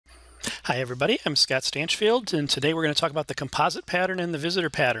Hi everybody, I'm Scott Stanchfield, and today we're going to talk about the composite pattern and the visitor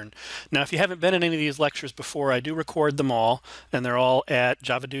pattern. Now, if you haven't been in any of these lectures before, I do record them all, and they're all at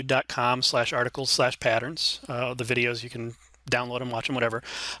javadude.com/articles/patterns. The videos, you can download them, watch them, whatever,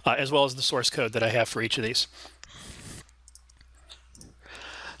 as well as the source code that I have for each of these.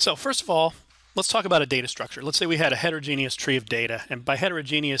 So first of all, let's talk about a data structure. Let's say we had a heterogeneous tree of data, and by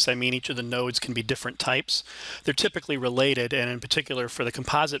heterogeneous I mean each of the nodes can be different types. They're typically related, and in particular for the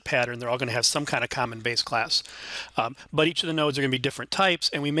composite pattern they're all going to have some kind of common base class. But each of the nodes are going to be different types,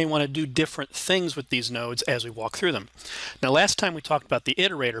 and we may want to do different things with these nodes as we walk through them. Now, last time we talked about the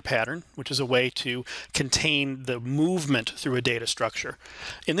iterator pattern, which is a way to contain the movement through a data structure.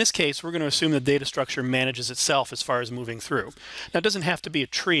 In this case, we're going to assume the data structure manages itself as far as moving through. Now, it doesn't have to be a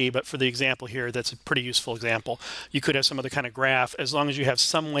tree, but for the example here, that's a pretty useful example. You could have some other kind of graph. As long as you have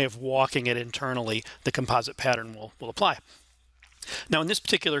some way of walking it internally, the composite pattern will apply. Now, in this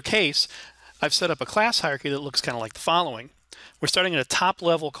particular case, I've set up a class hierarchy that looks kind of like the following. We're starting at a top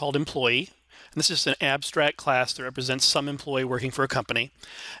level called employee. And this is an abstract class that represents some employee working for a company.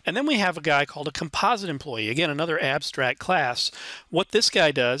 And then we have a guy called a composite employee. Again, another abstract class. What this guy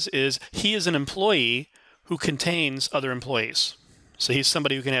does is he is an employee who contains other employees. So he's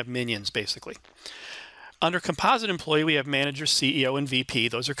somebody who can have minions, basically. Under composite employee, we have manager, CEO, and VP.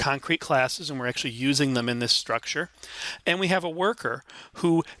 Those are concrete classes, and we're actually using them in this structure. And we have a worker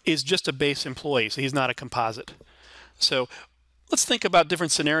who is just a base employee, so he's not a composite. So let's think about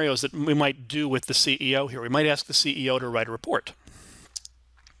different scenarios that we might do with the CEO here. We might ask the CEO to write a report.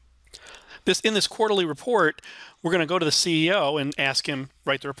 In this quarterly report, we're going to go to the CEO and ask him to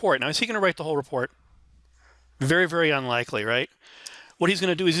write the report. Now, is he going to write the whole report? Very, very unlikely, right? What he's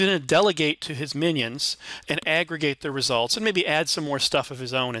going to do is he's going to delegate to his minions and aggregate the results and maybe add some more stuff of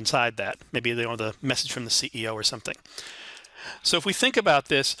his own inside that. Maybe the message from the CEO or something. So if we think about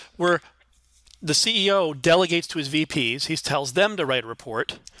this, the CEO delegates to his VPs. He tells them to write a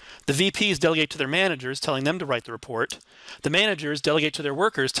report. The VPs delegate to their managers, telling them to write the report. The managers delegate to their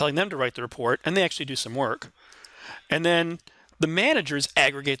workers, telling them to write the report, and they actually do some work. And then the managers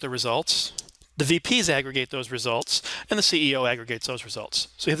aggregate the results. The VPs aggregate those results, and the CEO aggregates those results.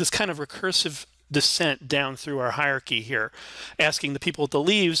 So you have this kind of recursive descent down through our hierarchy here, asking the people with the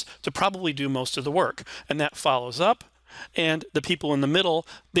leaves to probably do most of the work. And that follows up, and the people in the middle,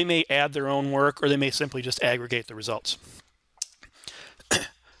 they may add their own work, or they may simply just aggregate the results.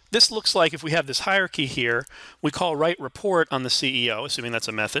 This looks like, if we have this hierarchy here, we call write report on the CEO, assuming that's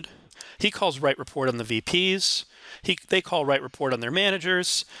a method. He calls write report on the VPs. They call write report on their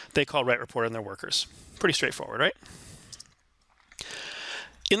managers. They call write report on their workers. Pretty straightforward, right?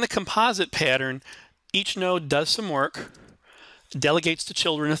 In the composite pattern, each node does some work, delegates to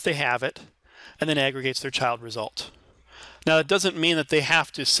children if they have it, and then aggregates their child result. Now, that doesn't mean that they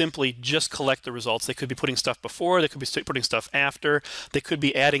have to simply just collect the results. They could be putting stuff before, they could be putting stuff after, they could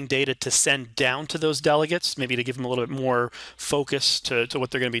be adding data to send down to those delegates, maybe to give them a little bit more focus to what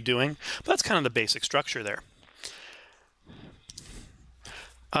they're going to be doing. But that's kind of the basic structure there.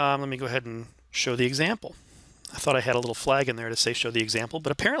 Let me go ahead and show the example. I thought I had a little flag in there to say show the example,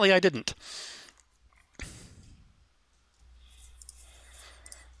 but apparently I didn't.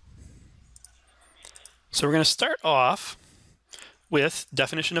 So we're going to start off with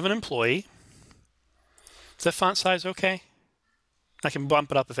definition of an employee. Is that font size okay? I can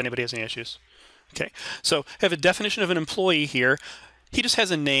bump it up if anybody has any issues. Okay, so I have a definition of an employee here. He just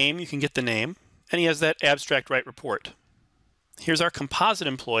has a name, you can get the name, and he has that abstract write report. Here's our composite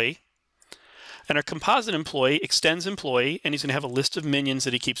employee, and our composite employee extends employee, and he's going to have a list of minions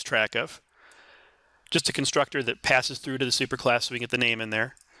that he keeps track of. Just a constructor that passes through to the superclass so we can get the name in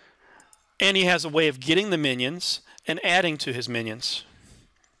there. And he has a way of getting the minions and adding to his minions.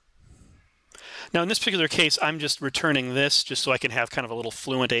 Now, in this particular case, I'm just returning this just so I can have kind of a little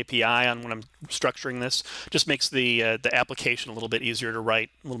fluent API on when I'm structuring this. Just makes the application a little bit easier to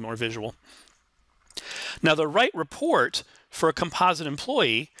write, a little more visual. Now, the write report for a composite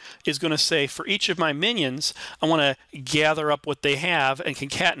employee is going to say, for each of my minions, I want to gather up what they have and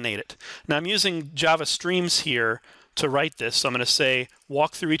concatenate it. Now, I'm using Java streams here to write this. So I'm going to say,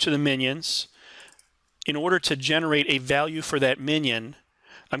 walk through each of the minions. In order to generate a value for that minion,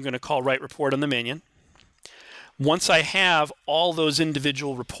 I'm going to call write report on the minion. Once I have all those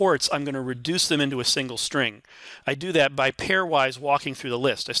individual reports, I'm going to reduce them into a single string. I do that by pairwise walking through the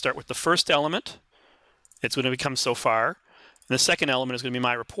list. I start with the first element. It's going to become so far. And the second element is going to be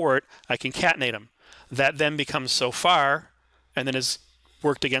my report. I concatenate them. That then becomes so far, and then is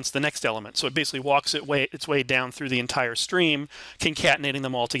worked against the next element. So it basically walks its way down through the entire stream, concatenating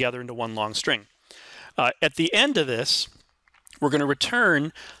them all together into one long string. At the end of this, we're going to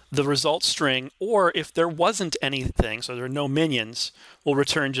return the result string, or if there wasn't anything, so there are no minions, we'll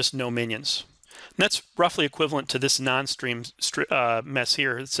return just no minions. And that's roughly equivalent to this non-stream mess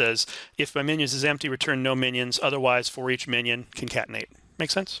here. It says, if my minions is empty, return no minions. Otherwise, for each minion, concatenate.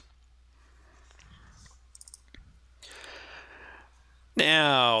 Make sense?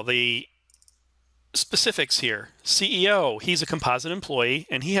 Now, the specifics here. CEO, he's a composite employee,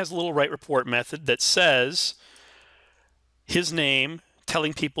 and he has a little write report method that says his name,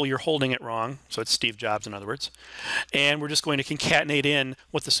 telling people you're holding it wrong. So it's Steve Jobs, in other words. And we're just going to concatenate in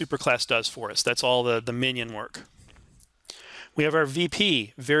what the superclass does for us. That's all the minion work. We have our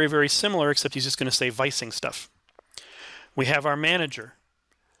VP, very, very similar, except he's just going to say vicing stuff. We have our manager.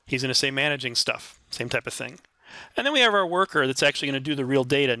 He's going to say managing stuff, same type of thing. And then we have our worker that's actually going to do the real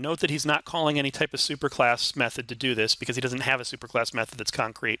data. Note that he's not calling any type of superclass method to do this because he doesn't have a superclass method that's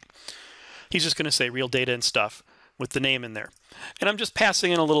concrete. He's just going to say real data and stuff with the name in there. And I'm just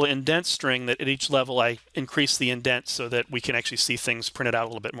passing in a little indent string that at each level I increase the indent so that we can actually see things printed out a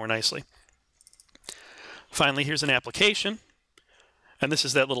little bit more nicely. Finally, here's an application. And this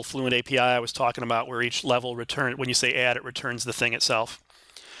is that little Fluent API I was talking about where each level return, when you say add, it returns the thing itself.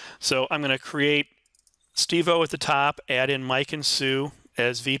 So I'm going to create Steve-O at the top, add in Mike and Sue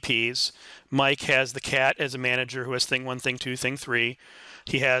as VPs. Mike has the cat as a manager who has thing 1, thing 2, thing 3.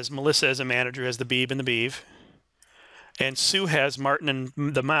 He has Melissa as a manager, has the Beeb and the Beeve. And Sue has Martin and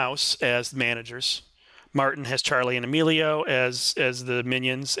the mouse as managers. Martin has Charlie and Emilio as the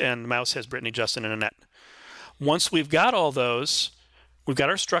minions, and the mouse has Brittany, Justin, and Annette. Once we've got all those, we've got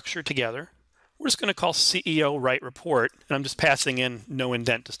our structure together. We're just going to call CEO write report, and I'm just passing in no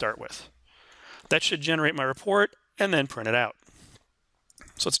indent to start with. That should generate my report and then print it out.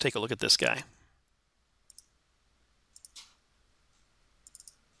 So let's take a look at this guy.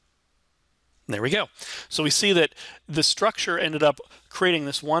 There we go. So we see that the structure ended up creating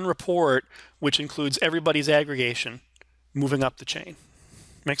this one report, which includes everybody's aggregation moving up the chain.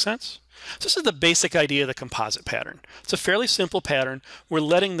 Make sense? So this is the basic idea of the composite pattern. It's a fairly simple pattern. We're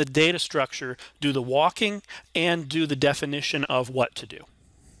letting the data structure do the walking and do the definition of what to do.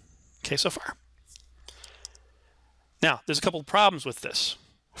 Okay, so far. Now, there's a couple of problems with this.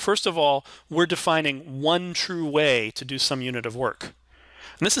 First of all, we're defining one true way to do some unit of work.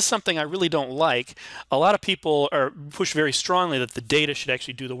 And this is something I really don't like. A lot of people push very strongly that the data should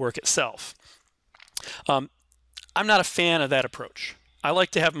actually do the work itself. I'm not a fan of that approach. I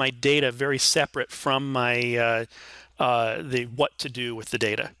like to have my data very separate from my the what to do with the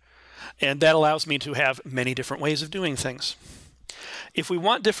data. And that allows me to have many different ways of doing things. If we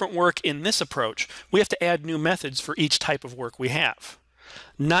want different work in this approach, we have to add new methods for each type of work we have.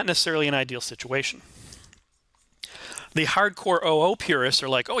 Not necessarily an ideal situation. The hardcore OO purists are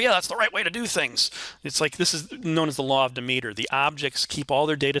like, oh yeah, that's the right way to do things. It's like, this is known as the law of Demeter. The objects keep all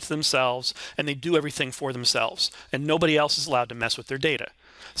their data to themselves, and they do everything for themselves, and nobody else is allowed to mess with their data.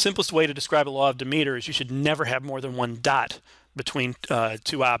 Simplest way to describe the law of Demeter is you should never have more than one dot between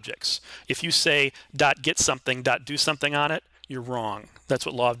two objects. If you say dot get something, dot do something on it, you're wrong. That's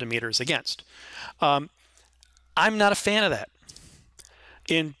what law of Demeter is against. I'm not a fan of that.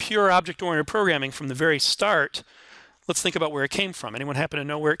 In pure object-oriented programming from the very start, let's think about where it came from. Anyone happen to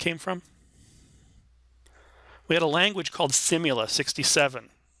know where it came from? We had a language called Simula 67,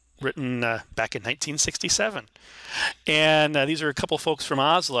 written back in 1967. And these are a couple folks from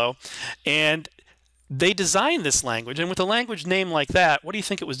Oslo. And they designed this language. And with a language name like that, what do you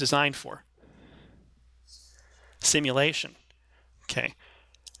think it was designed for? Simulation. Okay.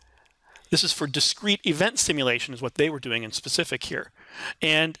 This is for discrete event simulation is what they were doing in specific here.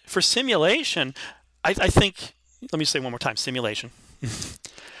 And for simulation, I think, let me say one more time, simulation.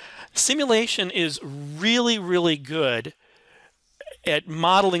 Simulation is really, really good at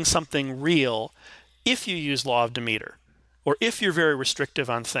modeling something real if you use law of Demeter, or if you're very restrictive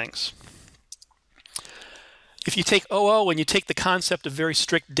on things. If you take OO and you take the concept of very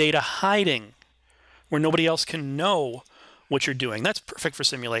strict data hiding, where nobody else can know what you're doing, that's perfect for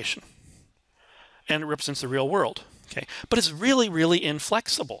simulation. And it represents the real world. Okay, but it's really, really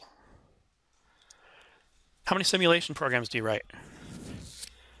inflexible. How many simulation programs do you write?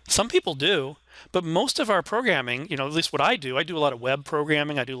 Some people do, but most of our programming, you know, at least what I do a lot of web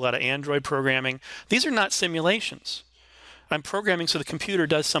programming, I do a lot of Android programming. These are not simulations. I'm programming so the computer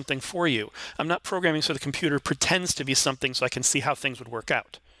does something for you. I'm not programming so the computer pretends to be something so I can see how things would work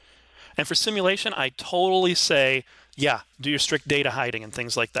out. And for simulation, I totally say, yeah, do your strict data hiding and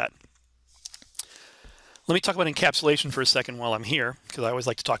things like that. Let me talk about encapsulation for a second while I'm here, because I always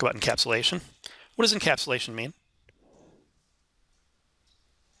like to talk about encapsulation. What does encapsulation mean?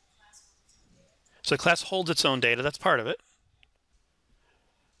 So a class holds its own data. That's part of it.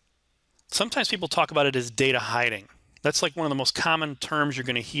 Sometimes people talk about it as data hiding. That's like one of the most common terms you're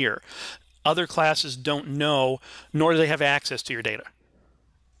going to hear. Other classes don't know, nor do they have access to your data.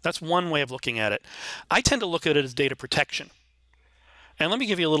 That's one way of looking at it. I tend to look at it as data protection. And let me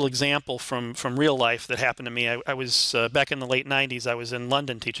give you a little example from real life that happened to me. I was back in the late 90s, I was in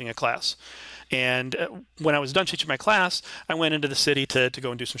London teaching a class. And when I was done teaching my class, I went into the city to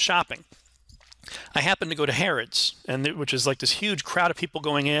go and do some shopping. I happened to go to Harrods, which is like this huge crowd of people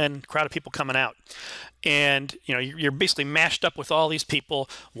going in, crowd of people coming out. And you know, you're basically mashed up with all these people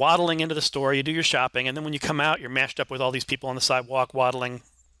waddling into the store. You do your shopping, and then when you come out, you're mashed up with all these people on the sidewalk waddling,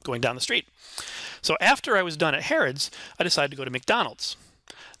 going down the street. So after I was done at Harrods, I decided to go to McDonald's.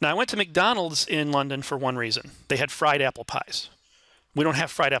 Now, I went to McDonald's in London for one reason. They had fried apple pies. We don't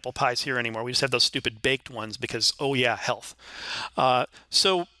have fried apple pies here anymore. We just have those stupid baked ones because, oh yeah, health.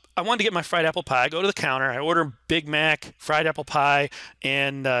 So I wanted to get my fried apple pie. I go to the counter. I order Big Mac, fried apple pie,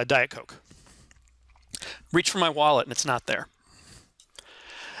 and Diet Coke. Reach for my wallet, and it's not there.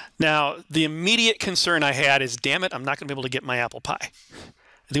 Now, the immediate concern I had is, damn it, I'm not going to be able to get my apple pie,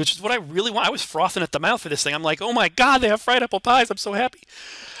 which is what I really want. I was frothing at the mouth for this thing. I'm like, oh my God, they have fried apple pies. I'm so happy.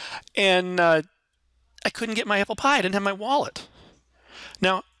 And I couldn't get my apple pie. I didn't have my wallet.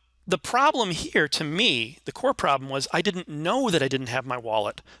 Now, the problem here, to me, the core problem was I didn't know that I didn't have my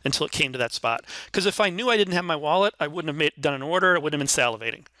wallet until it came to that spot. Because if I knew I didn't have my wallet, I wouldn't have done an order. I wouldn't have been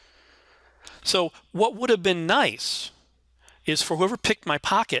salivating. So what would have been nice is for whoever picked my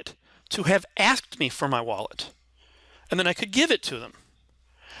pocket to have asked me for my wallet. And then I could give it to them.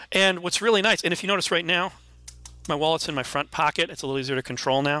 And what's really nice, and if you notice right now, my wallet's in my front pocket. It's a little easier to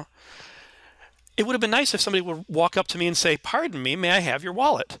control now. It would have been nice if somebody would walk up to me and say, pardon me, may I have your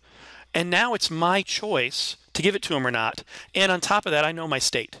wallet? And now it's my choice to give it to them or not. And on top of that, I know my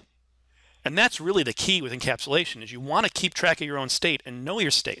state. And that's really the key with encapsulation, is you want to keep track of your own state and know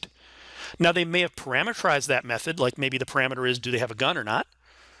your state. Now, they may have parameterized that method, like maybe the parameter is, do they have a gun or not?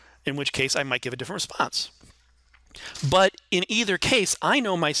 In which case, I might give a different response. But in either case, I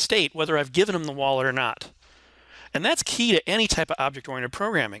know my state, whether I've given them the wallet or not. And that's key to any type of object-oriented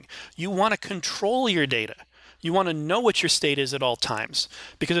programming. You want to control your data. You want to know what your state is at all times.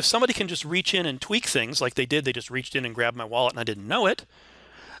 Because if somebody can just reach in and tweak things like they did, they just reached in and grabbed my wallet and I didn't know it,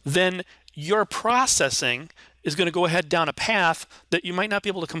 then your processing is going to go ahead down a path that you might not be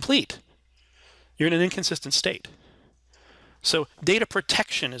able to complete. You're in an inconsistent state. So data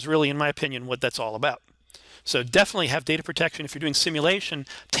protection is really, in my opinion, what that's all about. So definitely have data protection. If you're doing simulation,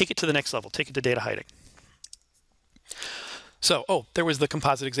 take it to the next level. Take it to data hiding. So, oh, there was the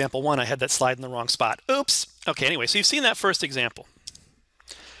composite example one. I had that slide in the wrong spot. Oops. Okay, anyway, so you've seen that first example.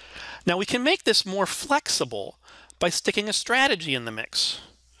 Now we can make this more flexible by sticking a strategy in the mix.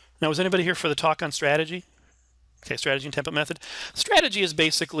 Now, was anybody here for the talk on strategy? Okay, strategy and template method. Strategy is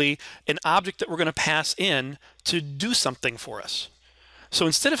basically an object that we're going to pass in to do something for us. So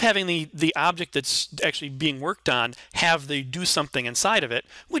instead of having the object that's actually being worked on have the do something inside of it,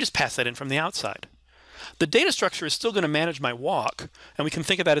 we just pass that in from the outside. The data structure is still going to manage my walk, and we can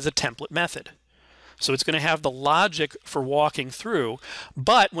think of that as a template method. So it's going to have the logic for walking through,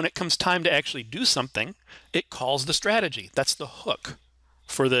 but when it comes time to actually do something, it calls the strategy. That's the hook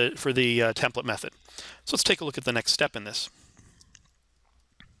for the template method. So let's take a look at the next step in this.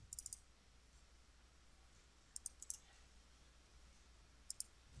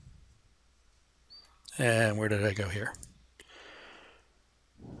 And where did I go here?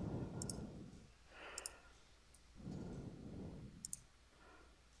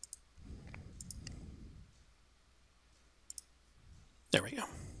 There we go.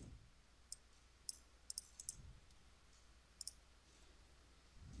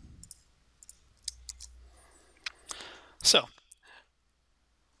 So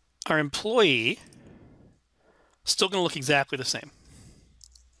our employee is still going to look exactly the same.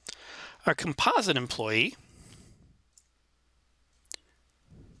 Our composite employee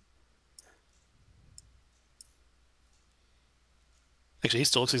actually, he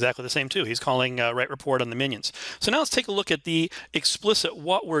still looks exactly the same too. He's calling write report on the minions. So now let's take a look at the explicit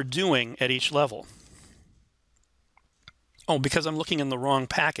what we're doing at each level. Oh, because I'm looking in the wrong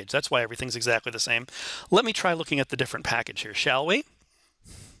package. That's why everything's exactly the same. Let me try looking at the different package here, shall we?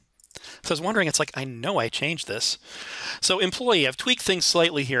 So I was wondering, it's like, I know I changed this. So employee, I've tweaked things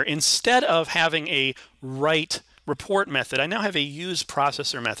slightly here. Instead of having a write report method, I now have a use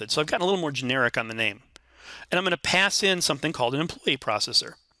processor method. So I've gotten a little more generic on the name. And I'm going to pass in something called an employee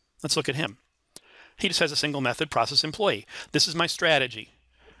processor. Let's look at him. He just has a single method, process employee. This is my strategy.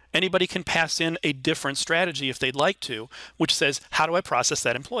 Anybody can pass in a different strategy if they'd like to, which says, how do I process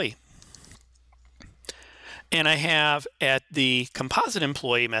that employee? And I have at the composite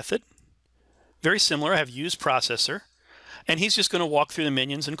employee method, Very similar. I have use processor, and he's just going to walk through the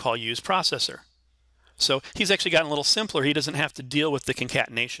minions and call use processor. So he's actually gotten a little simpler. He doesn't have to deal with the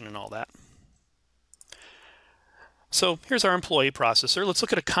concatenation and all that. So here's our employee processor. Let's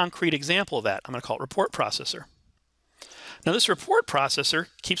look at a concrete example of that. I'm going to call it report processor. Now this report processor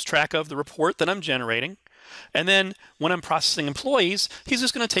keeps track of the report that I'm generating. And then when I'm processing employees, he's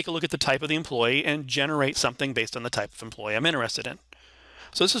just going to take a look at the type of the employee and generate something based on the type of employee I'm interested in.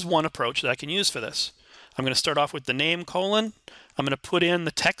 So this is one approach that I can use for this. I'm going to start off with the name colon. I'm going to put in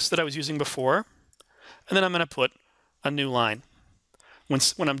the text that I was using before. And then I'm going to put a new line.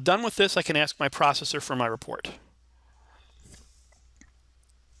 When I'm done with this, I can ask my processor for my report.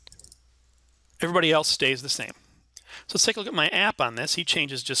 Everybody else stays the same. So let's take a look at my app on this. He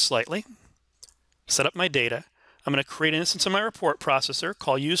changes just slightly. Set up my data. I'm going to create an instance of my report processor,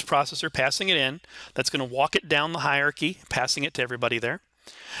 call use processor, passing it in. That's going to walk it down the hierarchy, passing it to everybody there.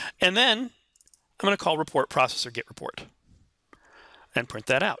 And then I'm going to call report processor get report and print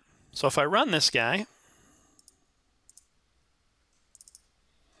that out. So if I run this guy,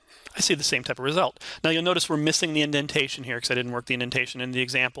 I see the same type of result. Now you'll notice we're missing the indentation here because I didn't work the indentation in the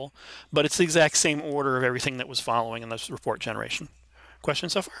example, but it's the exact same order of everything that was following in this report generation.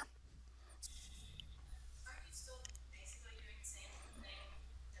 Questions so far? Aren't you still basically doing the same thing,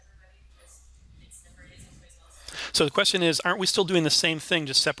 everybody, just it's separated someplace else? So the question is, aren't we still doing the same thing,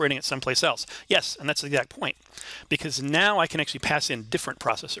 just separating it someplace else? Yes, and that's the exact point, because now I can actually pass in different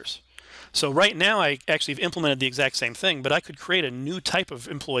processors. So right now I actually have implemented the exact same thing, but I could create a new type of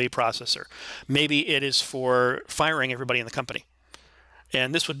employee processor. Maybe it is for firing everybody in the company.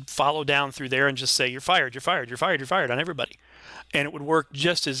 And this would follow down through there and just say, you're fired, you're fired, you're fired, you're fired on everybody. And it would work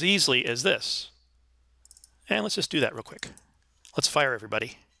just as easily as this. And let's just do that real quick. Let's fire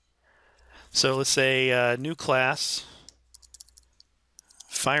everybody. So let's say new class,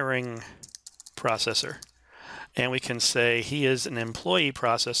 firing processor. And we can say he is an employee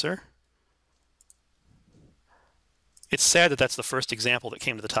processor. It's sad that that's the first example that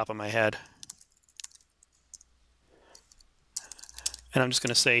came to the top of my head. And I'm just going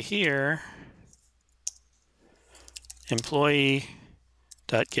to say here,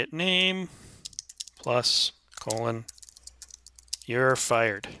 employee.getName plus colon, you're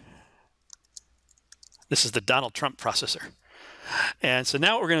fired. This is the Donald Trump processor. And so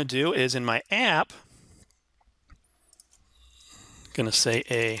now what we're going to do is in my app, I'm going to say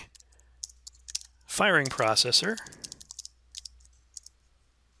a firing processor.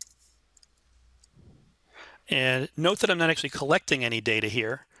 And note that I'm not actually collecting any data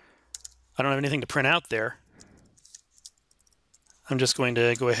here. I don't have anything to print out there. I'm just going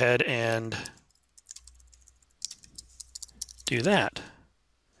to go ahead and do that.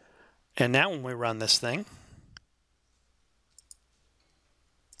 And now when we run this thing,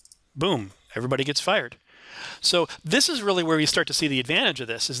 boom, everybody gets fired. So this is really where you start to see the advantage of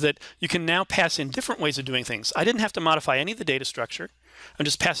this, is that you can now pass in different ways of doing things. I didn't have to modify any of the data structure. I'm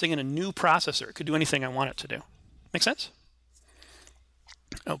just passing in a new processor. It could do anything I want it to do. Make sense?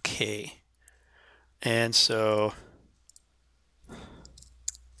 Okay. And so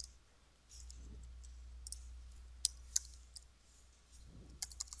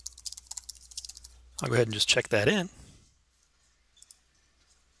I'll go ahead and just check that in.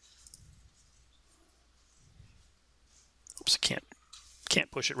 Oops, can't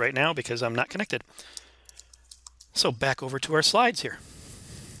push it right now because I'm not connected. So back over to our slides here.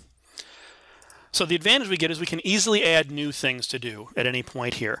 So the advantage we get is we can easily add new things to do at any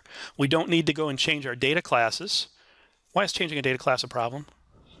point here. We don't need to go and change our data classes. Why is changing a data class a problem?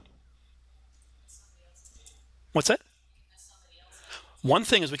 What's that? One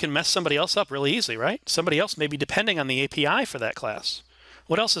thing is we can mess somebody else up really easily, right? Somebody else may be depending on the API for that class.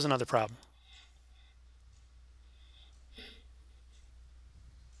 What else is another problem?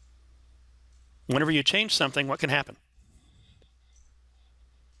 Whenever you change something, what can happen?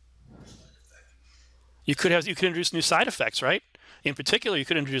 You could introduce new side effects, right? In particular, you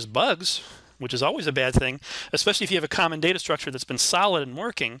could introduce bugs, which is always a bad thing, especially if you have a common data structure that's been solid and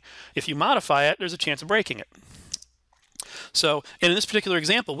working. If you modify it, there's a chance of breaking it. So in this particular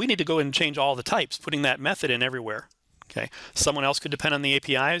example, we need to go and change all the types, putting that method in everywhere. Okay. Someone else could depend on the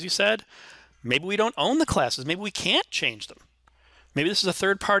API, as you said. Maybe we don't own the classes. Maybe we can't change them. Maybe this is a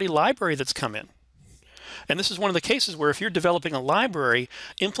third-party library that's come in. And this is one of the cases where if you're developing a library,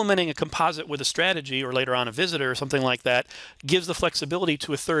 implementing a composite with a strategy or later on a visitor or something like that gives the flexibility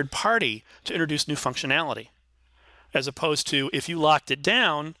to a third party to introduce new functionality. As opposed to if you locked it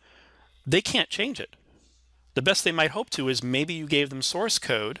down, they can't change it. The best they might hope to is maybe you gave them source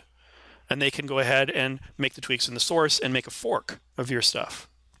code and they can go ahead and make the tweaks in the source and make a fork of your stuff.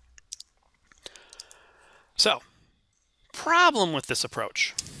 So, problem with this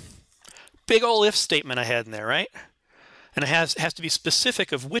approach. Big ol' if statement I had in there, right? And it has to be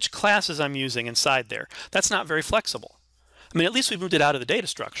specific of which classes I'm using inside there. That's not very flexible. I mean, at least we moved it out of the data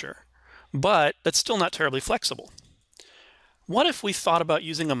structure, but that's still not terribly flexible. What if we thought about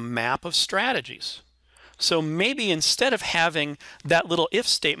using a map of strategies? So maybe instead of having that little if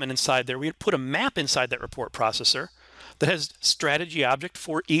statement inside there, we'd put a map inside that report processor that has strategy object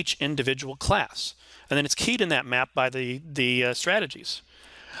for each individual class. And then it's keyed in that map by the strategies.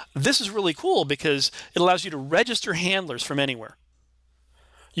 This is really cool because it allows you to register handlers from anywhere.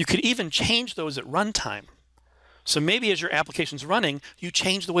 You could even change those at runtime. So maybe as your application's running, you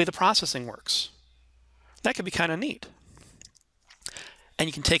change the way the processing works. That could be kind of neat. And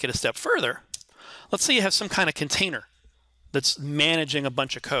you can take it a step further. Let's say you have some kind of container that's managing a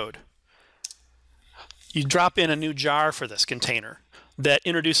bunch of code. You drop in a new jar for this container that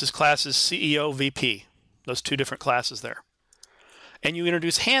introduces classes CEO, VP, those two different classes there. And you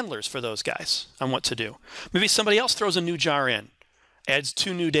introduce handlers for those guys on what to do. Maybe somebody else throws a new jar in, adds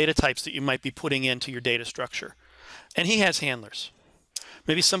two new data types that you might be putting into your data structure, and he has handlers.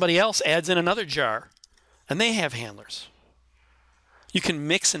 Maybe somebody else adds in another jar, and they have handlers. You can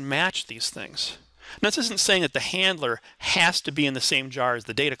mix and match these things. Now, this isn't saying that the handler has to be in the same jar as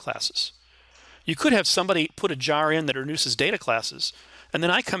the data classes. You could have somebody put a jar in that introduces data classes, and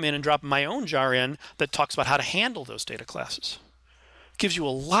then I come in and drop my own jar in that talks about how to handle those data classes. It gives you a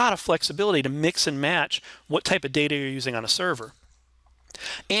lot of flexibility to mix and match what type of data you're using on a server.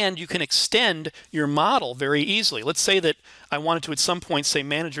 And you can extend your model very easily. Let's say that I wanted to at some point say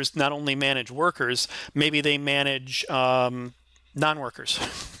managers not only manage workers, maybe they manage non-workers.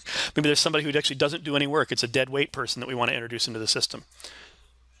 Maybe there's somebody who actually doesn't do any work. It's a dead weight person that we want to introduce into the system.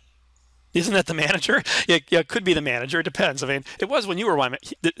 Isn't that the manager? Yeah, it could be the manager. It depends. I mean, it was when you were one.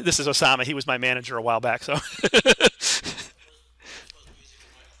 This is Osama. He was my manager a while back. So,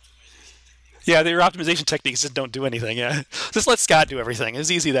 yeah, your optimization techniques just don't do anything. Yeah, just let Scott do everything.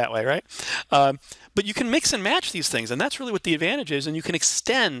 It's easy that way, right? But you can mix and match these things, and that's really what the advantage is. And you can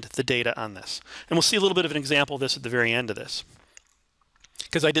extend the data on this. And we'll see a little bit of an example of this at the very end of this.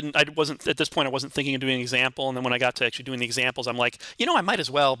 Because I wasn't at this point, I wasn't thinking of doing an example, and then when I got to actually doing the examples, I'm like, you know, I might as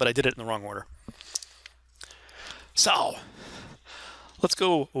well, but I did it in the wrong order. So let's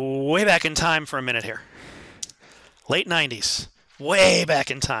go way back in time for a minute here. Late 90s, way back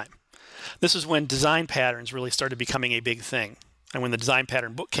in time. This is when design patterns really started becoming a big thing, and when the design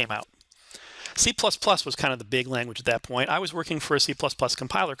pattern book came out. C++ was kind of the big language at that point. I was working for a C++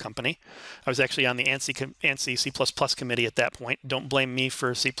 compiler company. I was actually on the ANSI C++ committee at that point. Don't blame me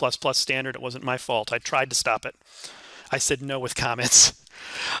for C++ standard. It wasn't my fault. I tried to stop it. I said no with comments.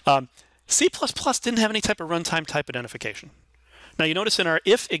 C++ didn't have any type of runtime type identification. Now you notice in our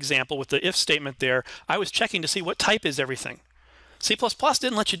if example with the if statement there, I was checking to see what type is everything. C++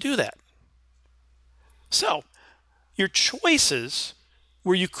 didn't let you do that. So your choices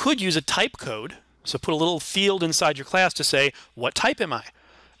where you could use a type code, so put a little field inside your class to say, what type am I?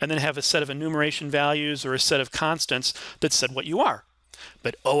 And then have a set of enumeration values or a set of constants that said what you are.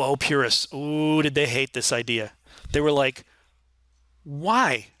 But OO purists, ooh, did they hate this idea. They were like,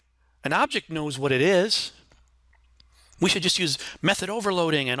 why? An object knows what it is. We should just use method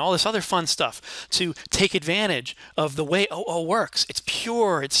overloading and all this other fun stuff to take advantage of the way OO works. It's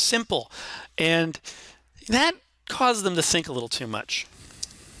pure, it's simple. And that caused them to think a little too much.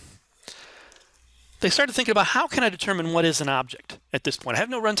 They started thinking about how can I determine what is an object at this point? I have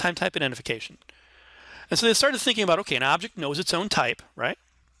no runtime type identification. And so they started thinking about, okay, an object knows its own type, right?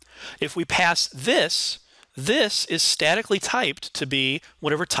 If we pass this, this is statically typed to be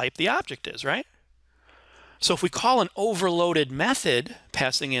whatever type the object is, right? So if we call an overloaded method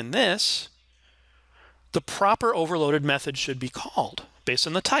passing in this, the proper overloaded method should be called based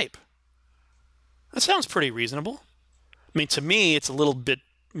on the type. That sounds pretty reasonable. I mean, to me, it's a little bit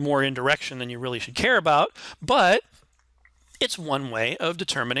more indirection than you really should care about, but it's one way of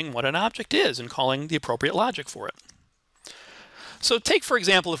determining what an object is and calling the appropriate logic for it. So take, for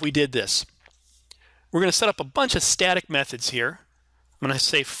example, if we did this. We're going to set up a bunch of static methods here. I'm going to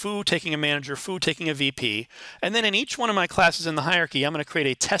say foo taking a manager, foo taking a VP, and then in each one of my classes in the hierarchy, I'm going to create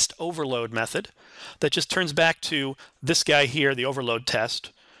a test overload method that just turns back to this guy here, the overload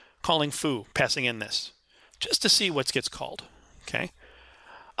test, calling foo, passing in this, just to see what gets called. Okay.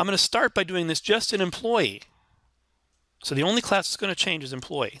 I'm going to start by doing this just in employee. So the only class that's going to change is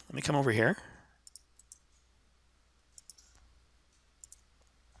employee. Let me come over here.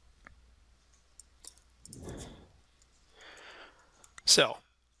 So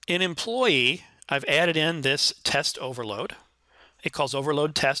in employee, I've added in this test overload. It calls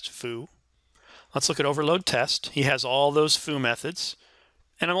overload test foo. Let's look at overload test. He has all those foo methods.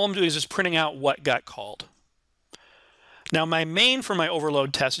 And all I'm doing is just printing out what got called. Now my main for my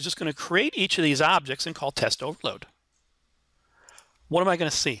overload test is just going to create each of these objects and call test overload. What am I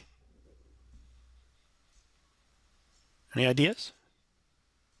going to see? Any ideas?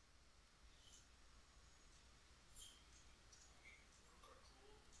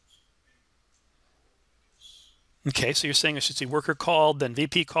 Okay, so you're saying I should see worker called, then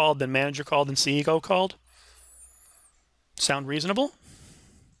VP called, then manager called, then CEO called? Sound reasonable?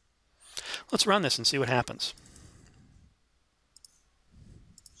 Let's run this and see what happens.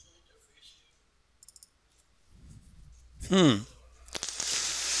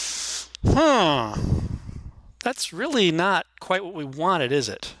 That's really not quite what we wanted, is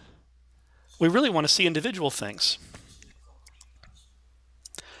it? We really want to see individual things.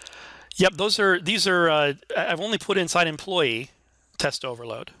 Yep, these are I've only put inside employee test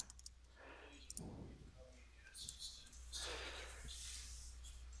overload.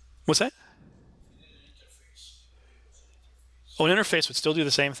 What's that? Oh, an interface would still do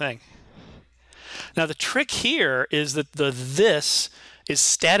the same thing. Now the trick here is that this is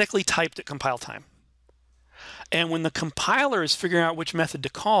statically typed at compile time. And when the compiler is figuring out which method to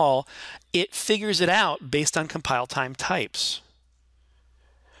call, it figures it out based on compile time types.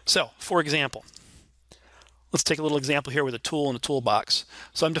 So, for example, let's take a little example here with a tool and a toolbox.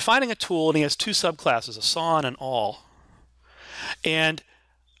 So I'm defining a tool and he has two subclasses, a saw and an awl. And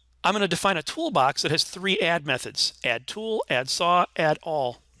I'm going to define a toolbox that has three add methods: add tool, add saw, add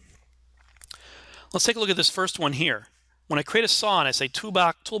awl. Let's take a look at this first one here. When I create a saw and I say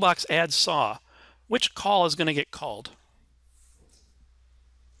toolbox add saw, which call is going to get called?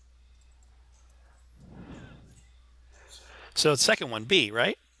 So the second one, B,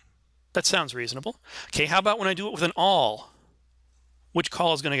 right? That sounds reasonable. Okay, how about when I do it with an awl? Which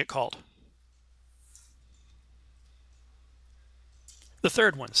call is going to get called? The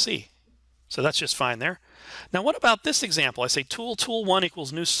third one, C. So that's just fine there. Now what about this example? I say tool1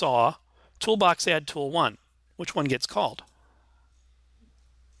 equals new saw, toolbox add tool1. Which one gets called?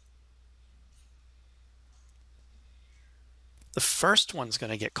 The first one's going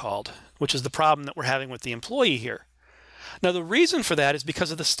to get called, which is the problem that we're having with the employee here. Now the reason for that is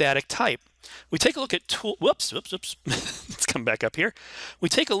because of the static type. We take a look at tool, whoops. Let's come back up here. We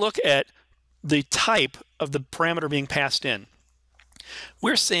take a look at the type of the parameter being passed in.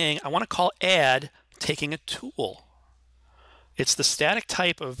 We're saying I want to call add taking a tool. It's the static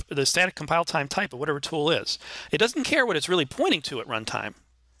type of the static compile time type of whatever tool is. It doesn't care what it's really pointing to at runtime.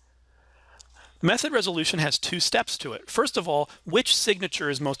 Method resolution has two steps to it. First of all, which signature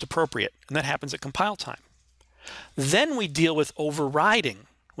is most appropriate, and that happens at compile time. Then we deal with overriding,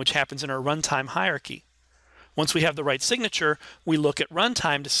 which happens in our runtime hierarchy. Once we have the right signature, we look at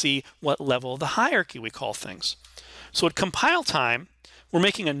runtime to see what level of the hierarchy we call things. So at compile time, we're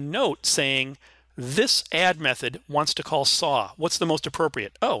making a note saying this add method wants to call saw. What's the most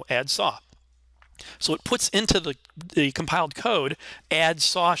appropriate? Oh, add saw. So it puts into the compiled code, add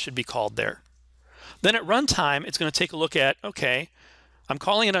saw should be called there. Then at runtime, it's going to take a look at, okay, I'm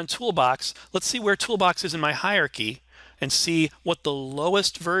calling it on toolbox. Let's see where toolbox is in my hierarchy and see what the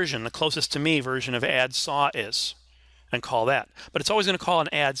lowest version, the closest to me version of add saw is, and call that. But it's always going to call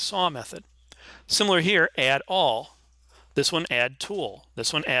an add saw method. Similar here, add all. This one add tool.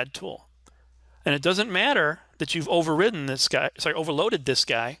 This one add tool. And it doesn't matter that you've overloaded this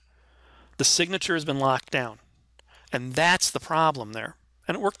guy. The signature has been locked down. And that's the problem there.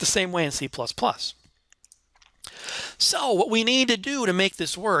 And it worked the same way in C++. So what we need to do to make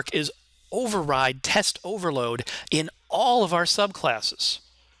this work is override test overload in all of our subclasses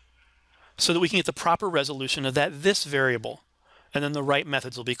so that we can get the proper resolution of that this variable, and then the right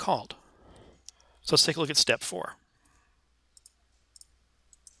methods will be called. So let's take a look at step 4.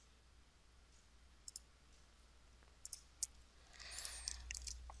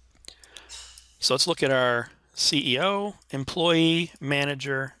 So let's look at our CEO, employee,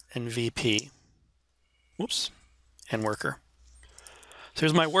 manager, and VP. Whoops, and worker. So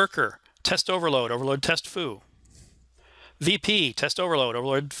here's my worker, test overload, overload test foo. VP, test overload,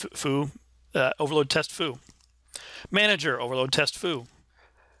 overload foo, overload test foo. Manager, overload test foo.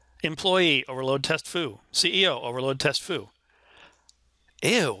 Employee, overload test foo. CEO, overload test foo.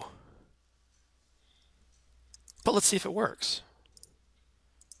 Ew. But let's see if it works.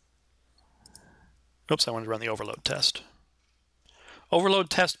 Oops, I wanted to run the overload test. Overload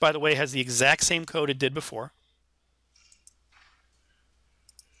test, by the way, has the exact same code it did before.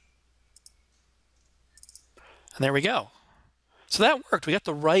 And there we go. So that worked. We got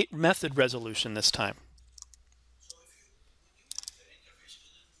the right method resolution this time.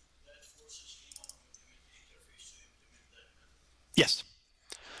 Yes.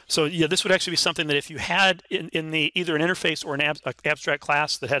 So yeah, this would actually be something that if you had in the either an interface or an abstract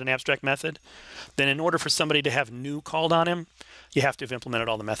class that had an abstract method, then in order for somebody to have new called on him, you have to have implemented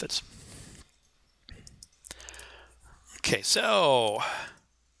all the methods. Okay, so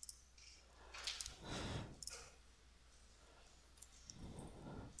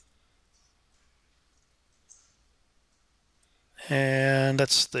and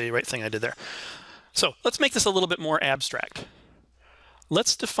that's the right thing I did there. So let's make this a little bit more abstract.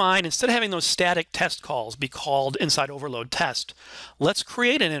 Let's define, instead of having those static test calls be called inside overload test, let's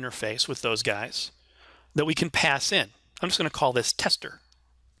create an interface with those guys that we can pass in. I'm just going to call this tester.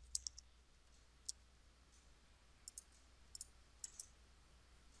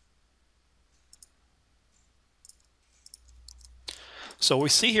 So what we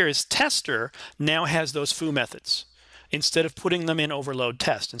see here is tester now has those foo methods instead of putting them in overload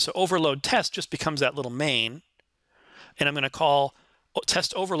test. And so overload test just becomes that little main, and I'm going to call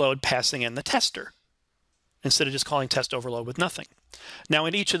test overload passing in the tester instead of just calling test overload with nothing. Now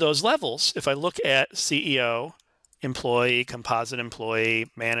in each of those levels, if I look at CEO, employee, composite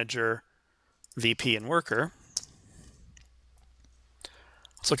employee, manager, VP, and worker,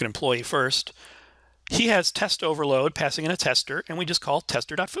 let's look at employee first. He has test overload passing in a tester, and we just call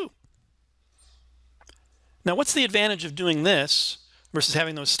tester.foo. Now what's the advantage of doing this versus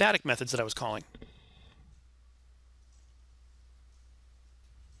having those static methods that I was calling?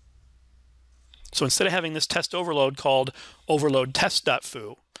 So instead of having this test overload called overload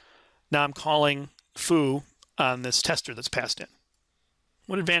test.foo, now I'm calling foo on this tester that's passed in.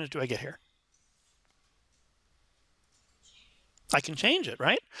 What advantage do I get here? I can change it,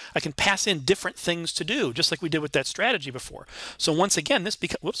 right? I can pass in different things to do, just like we did with that strategy before. So once again, this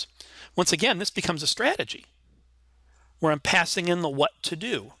becomes a strategy where I'm passing in the what to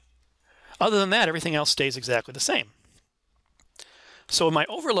do. Other than that, everything else stays exactly the same. So in my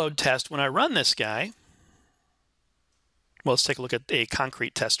overload test, when I run this guy, well, let's take a look at a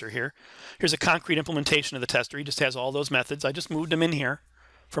concrete tester here. Here's a concrete implementation of the tester. He just has all those methods. I just moved them in here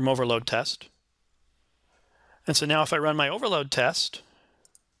from overload test. And so now if I run my overload test,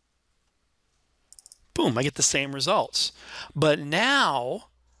 boom, I get the same results. But now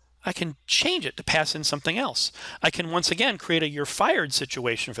I can change it to pass in something else. I can once again create a you're fired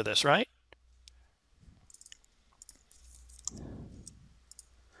situation for this, right?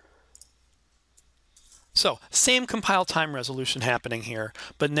 So same compile time resolution happening here,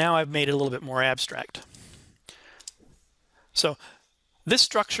 but now I've made it a little bit more abstract. So this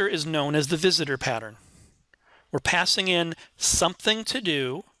structure is known as the visitor pattern. We're passing in something to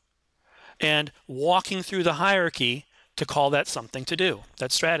do and walking through the hierarchy to call that something to do,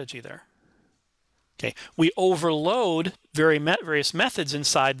 that strategy there. Okay, we overload various methods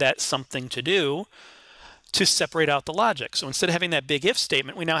inside that something to do to separate out the logic. So instead of having that big if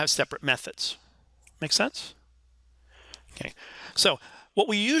statement, we now have separate methods. Make sense? Okay, so what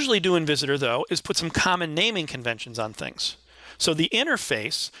we usually do in Visitor, though, is put some common naming conventions on things. So the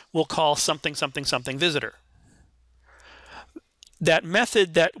interface will call something, something, something visitor. That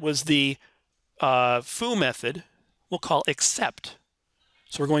method that was the foo method we'll call accept.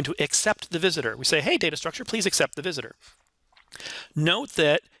 So we're going to accept the visitor. We say, hey, data structure, please accept the visitor. Note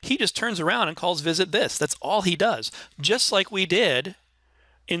that he just turns around and calls visit this. That's all he does, just like we did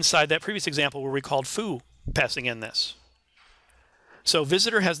inside that previous example where we called foo passing in this. So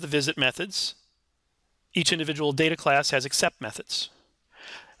visitor has the visit methods. Each individual data class has accept methods.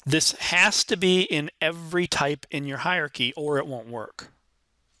 This has to be in every type in your hierarchy or it won't work.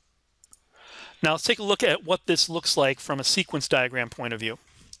 Now let's take a look at what this looks like from a sequence diagram point of view.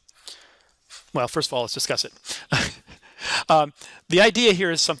 Well, first of all, let's discuss it. The idea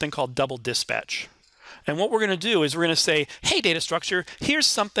here is something called double dispatch. And what we're going to do is we're going to say, hey, data structure, here's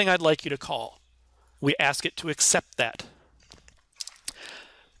something I'd like you to call. We ask it to accept that.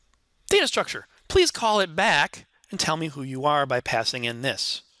 Data structure, please call it back and tell me who you are by passing in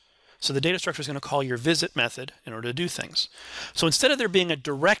this. So the data structure is going to call your visit method in order to do things. So instead of there being a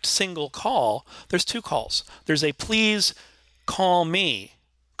direct single call, there's two calls. There's a please call me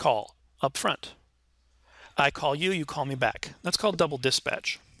call up front. I call you, you call me back. That's called double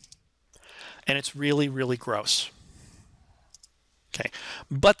dispatch. And it's really, really gross. Okay,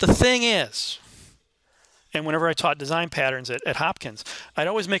 but the thing is, and whenever I taught design patterns at Hopkins, I'd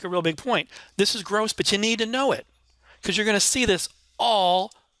always make a real big point. This is gross, but you need to know it because you're going to see this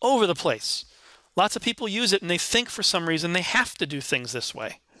all over the place. Lots of people use it and they think for some reason they have to do things this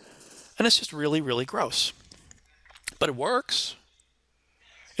way. And it's just really, really gross. But it works.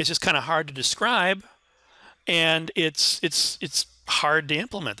 It's just kind of hard to describe. And it's hard to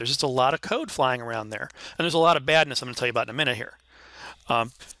implement. There's just a lot of code flying around there. And there's a lot of badness I'm going to tell you about in a minute here.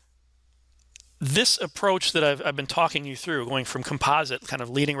 This approach that I've been talking you through, going from composite, kind of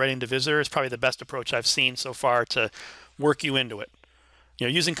leading right into visitor, is probably the best approach I've seen so far to work you into it. You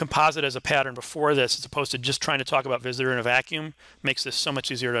know, using composite as a pattern before this, as opposed to just trying to talk about visitor in a vacuum, makes this so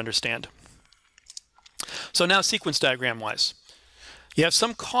much easier to understand. So now sequence diagram wise, you have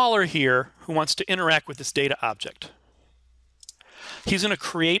some caller here who wants to interact with this data object. He's going to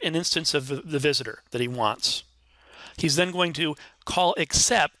create an instance of the visitor that he wants. He's then going to call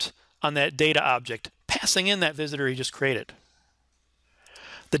accept on that data object, passing in that visitor he just created.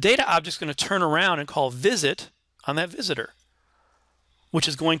 The data object is going to turn around and call visit on that visitor, which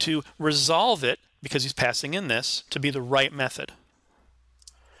is going to resolve it, because he's passing in this, to be the right method.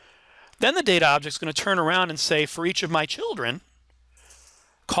 Then the data object is going to turn around and say, for each of my children,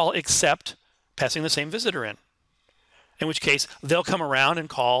 call accept, passing the same visitor in which case they'll come around and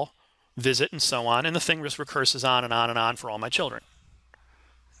call visit and so on, and the thing just recurses on and on and on for all my children.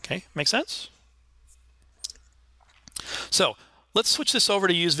 Okay, make sense? So let's switch this over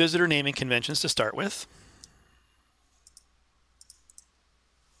to use visitor naming conventions to start with.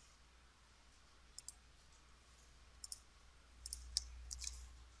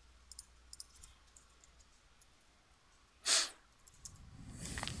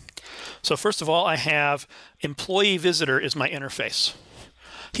 So first of all, I have employee visitor is my interface.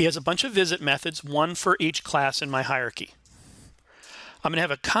 He has a bunch of visit methods, one for each class in my hierarchy. I'm going to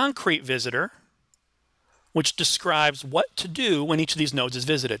have a concrete visitor, which describes what to do when each of these nodes is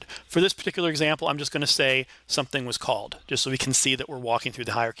visited. For this particular example, I'm just going to say something was called, just so we can see that we're walking through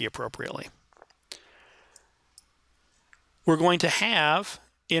the hierarchy appropriately. We're going to have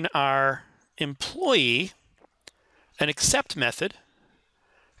in our employee an accept method,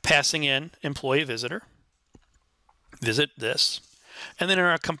 passing in employee visitor, visit this. And then in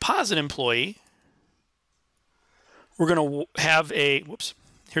our composite employee, we're going to have a, whoops,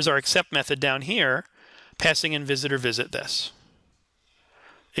 here's our accept method down here, passing in visitor visit this.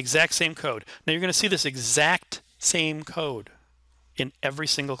 Exact same code. Now you're going to see this exact same code in every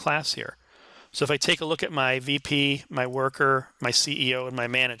single class here. So if I take a look at my VP, my worker, my CEO, and my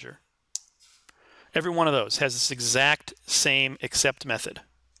manager, every one of those has this exact same accept method.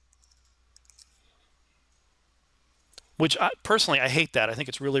 Which personally, I hate that. I think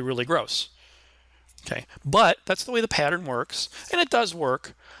it's really, really gross. Okay, but that's the way the pattern works, and it does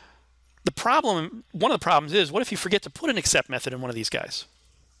work. The problem, one of the problems is, what if you forget to put an accept method in one of these guys?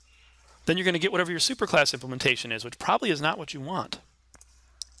 Then you're going to get whatever your superclass implementation is, which probably is not what you want,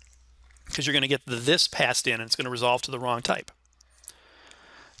 because you're going to get the this passed in, and it's going to resolve to the wrong type.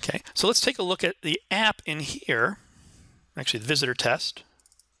 Okay, so let's take a look at the app in here. Actually, the visitor test.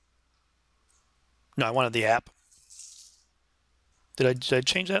 No, I wanted the app. Did I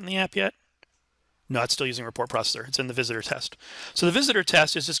change that in the app yet? No, it's still using report processor. It's in the visitor test. So the visitor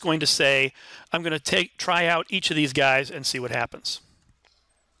test is just going to say, I'm going to try out each of these guys and see what happens.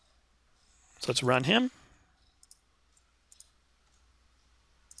 So let's run him.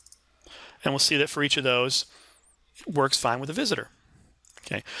 And we'll see that for each of those, it works fine with the visitor.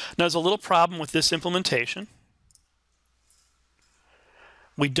 Okay. Now there's a little problem with this implementation.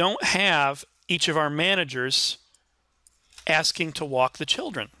 We don't have each of our managers asking to walk the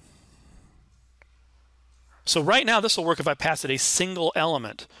children. So right now this will work if I pass it a single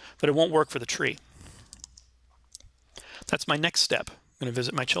element, but it won't work for the tree. That's my next step. I'm going to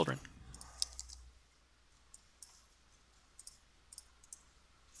visit my children.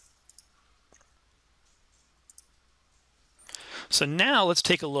 So now let's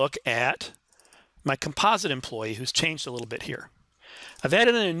take a look at my composite employee, who's changed a little bit here. I've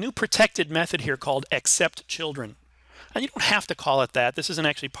added in a new protected method here called accept children. And you don't have to call it that. This isn't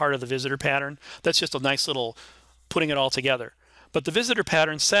actually part of the visitor pattern. That's just a nice little putting it all together. But the visitor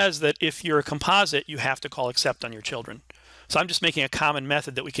pattern says that if you're a composite, you have to call accept on your children. So I'm just making a common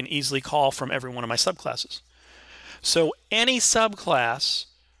method that we can easily call from every one of my subclasses. So any subclass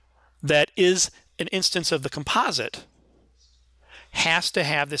that is an instance of the composite has to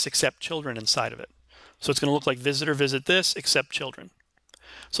have this accept children inside of it. So it's going to look like visitor visit this, accept children.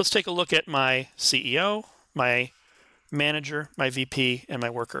 So let's take a look at my CEO, my manager, my VP, and my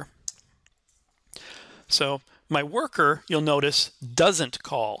worker. So my worker, you'll notice, doesn't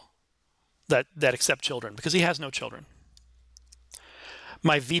call that accept children because he has no children.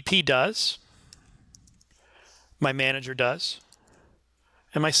 My VP does, my manager does,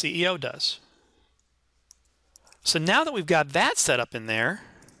 and my CEO does. So now that we've got that set up in there,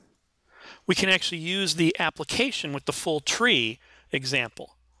 we can actually use the application with the full tree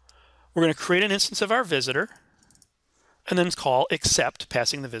example. We're going to create an instance of our visitor. and then call accept,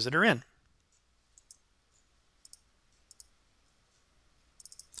 passing the visitor in.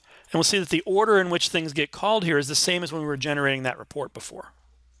 And we'll see that the order in which things get called here is the same as when we were generating that report before.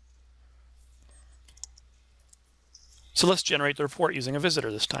 So let's generate the report using a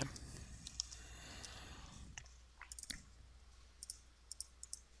visitor this time.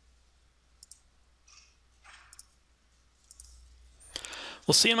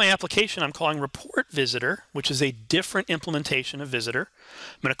 We'll see in my application I'm calling report visitor, which is a different implementation of visitor.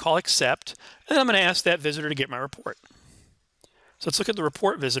 I'm going to call accept, and then I'm going to ask that visitor to get my report. So let's look at the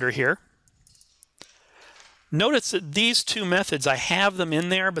report visitor here. Notice that these two methods, I have them in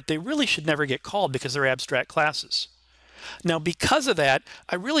there, but they really should never get called because they're abstract classes. Now, because of that,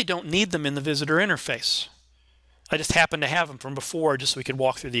 I really don't need them in the visitor interface. I just happen to have them from before just so we could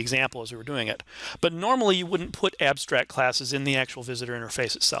walk through the example as we were doing it. But normally you wouldn't put abstract classes in the actual visitor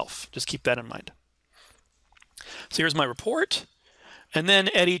interface itself. Just keep that in mind. So here's my report. And then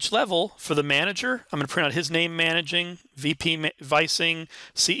at each level, for the manager, I'm going to print out his name managing, VP vicing,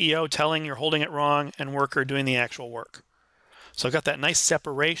 CEO telling you're holding it wrong, and worker doing the actual work. So I've got that nice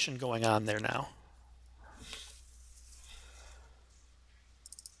separation going on there now.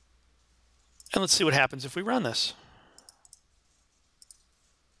 And let's see what happens if we run this.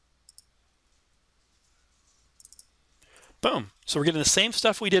 Boom. So we're getting the same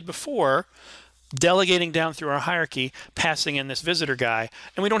stuff we did before, delegating down through our hierarchy, passing in this visitor guy,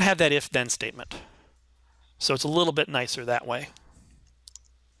 and we don't have that if-then statement. So it's a little bit nicer that way.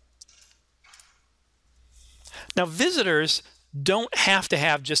 Now, visitors don't have to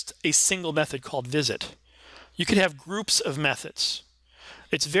have just a single method called visit. You could have groups of methods.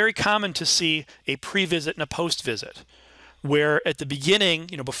 It's very common to see a pre-visit and a post-visit, where at the beginning,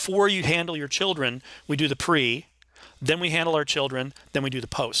 before you handle your children, we do the pre, then we handle our children, then we do the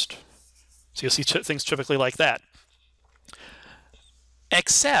post. So you'll see things typically like that.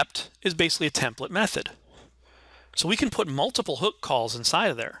 Accept is basically a template method. So we can put multiple hook calls inside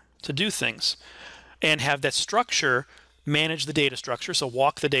of there to do things and have that structure manage the data structure, so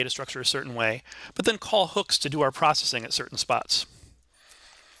walk the data structure a certain way, but then call hooks to do our processing at certain spots.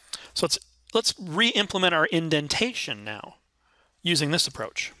 So let's re-implement our indentation now using this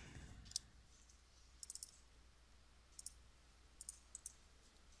approach.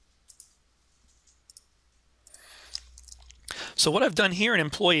 So what I've done here in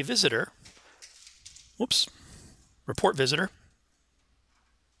employee visitor, whoops, report visitor.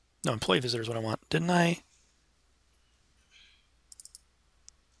 No, employee visitor is what I want, didn't I?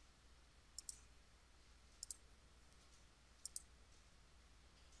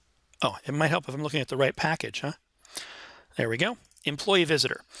 Oh, it might help if I'm looking at the right package, huh? There we go. Employee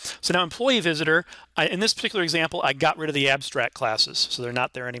visitor. So now employee visitor, in this particular example, I got rid of the abstract classes, so they're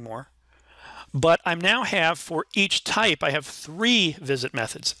not there anymore. But I now have, for each type, I have 3 visit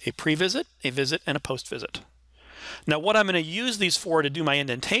methods, a pre-visit, a visit, and a post-visit. Now what I'm going to use these for to do my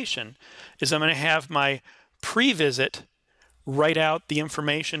indentation is I'm going to have my pre-visit write out the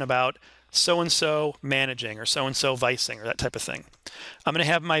information about so-and-so managing or so-and-so vicing or that type of thing. I'm going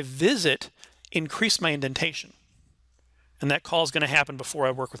to have my visit increase my indentation. And that call is going to happen before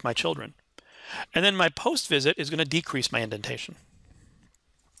I work with my children. And then my post-visit is going to decrease my indentation.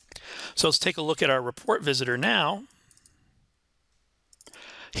 So let's take a look at our report visitor now.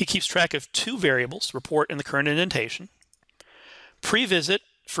 He keeps track of 2 variables, report and the current indentation. Pre-visit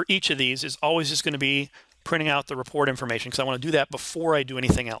for each of these is always just going to be printing out the report information because I want to do that before I do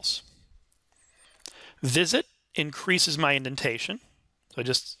anything else. Visit increases my indentation, so I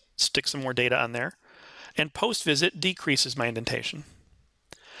just stick some more data on there. And post-visit decreases my indentation.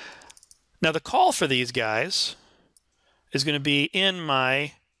 Now the call for these guys is going to be in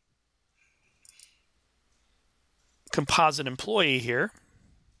my composite employee here.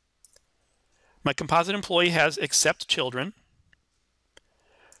 My composite employee has accept children.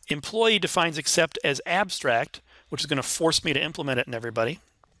 Employee defines accept as abstract, which is going to force me to implement it in everybody.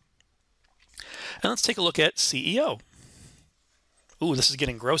 And let's take a look at CEO. Ooh, this is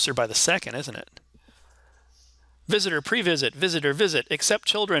getting grosser by the second, isn't it? Visitor, pre-visit, visitor, visit, accept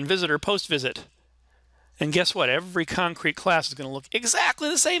children, visitor, post-visit. And guess what? Every concrete class is going to look exactly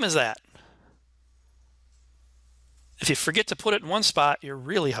the same as that. If you forget to put it in one spot, you're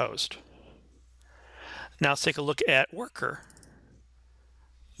really hosed. Now let's take a look at worker.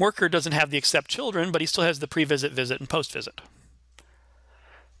 Worker doesn't have the accept children, but he still has the pre-visit, visit, and post-visit.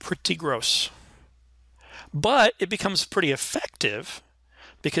 Pretty gross. But it becomes pretty effective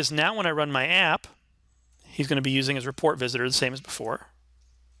because now when I run my app, he's going to be using his report visitor the same as before.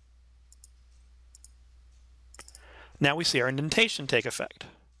 Now we see our indentation take effect.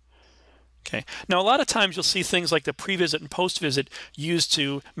 Okay. Now, a lot of times you'll see things like the pre-visit and post-visit used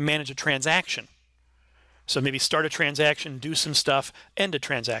to manage a transaction. So maybe start a transaction, do some stuff, end a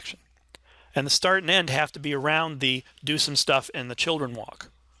transaction. And the start and end have to be around the do some stuff and the children walk.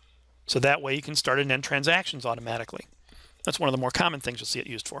 So that way you can start and end transactions automatically. That's one of the more common things you'll see it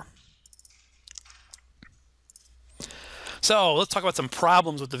used for. So let's talk about some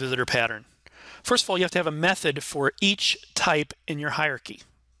problems with the visitor pattern. First of all, you have to have a method for each type in your hierarchy.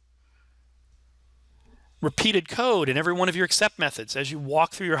 Repeated code in every one of your accept methods as you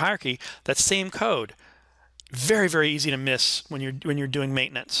walk through your hierarchy, that same code. Very, very easy to miss when you're doing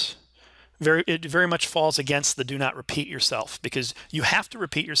maintenance. It very much falls against the do not repeat yourself, because you have to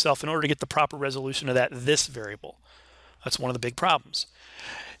repeat yourself in order to get the proper resolution of that this variable. That's one of the big problems.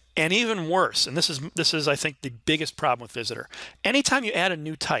 And even worse, and this is I think the biggest problem with visitor. Anytime you add a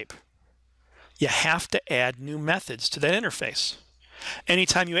new type, you have to add new methods to that interface.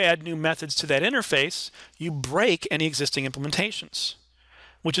 Anytime you add new methods to that interface, you break any existing implementations,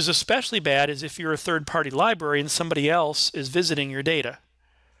 which is especially bad as if you're a third-party library and somebody else is visiting your data.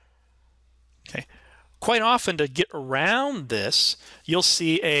 Okay. Quite often, to get around this, you'll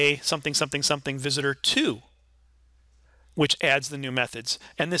see a something visitor 2, which adds the new methods,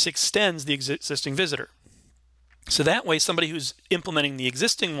 and this extends the existing visitor. So that way, somebody who's implementing the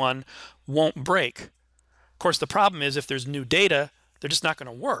existing one won't break. Of course, the problem is if there's new data, they're just not going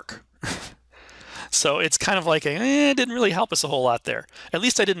to work. So it's kind of like it didn't really help us a whole lot there. At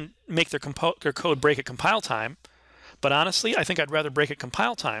least I didn't make their code break at compile time. But honestly, I think I'd rather break at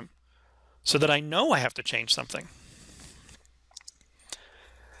compile time so that I know I have to change something.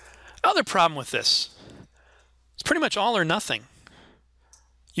 Other problem with this, it's pretty much all or nothing.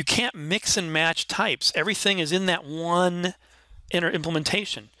 You can't mix and match types. Everything is in that one inner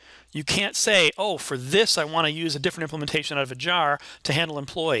implementation. You can't say, oh, for this I want to use a different implementation out of a jar to handle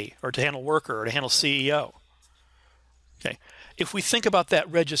employee or to handle worker or to handle CEO. Okay. If we think about that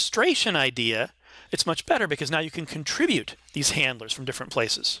registration idea, it's much better because now you can contribute these handlers from different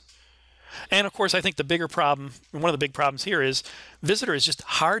places. And of course, I think the bigger problem, one of the big problems here is visitor is just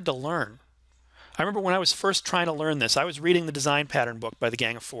hard to learn. I remember when I was first trying to learn this, I was reading the design pattern book by the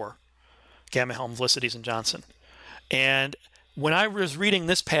Gang of Four, Gamma-Helm, Velicities, and Johnson. And when I was reading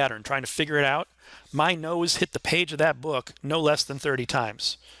this pattern, trying to figure it out, my nose hit the page of that book no less than 30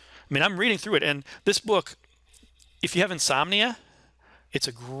 times. I mean, I'm reading through it, and this book, if you have insomnia, it's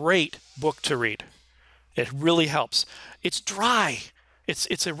a great book to read. It really helps. It's dry.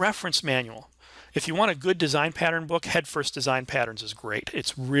 It's a reference manual. If you want a good design pattern book, Head First Design Patterns is great.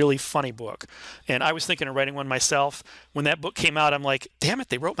 It's a really funny book. And I was thinking of writing one myself. When that book came out, I'm like, damn it,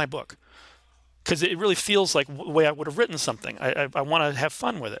 they wrote my book. Because it really feels like the way I would have written something. I want to have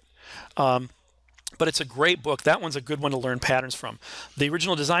fun with it. But it's a great book. That one's a good one to learn patterns from. The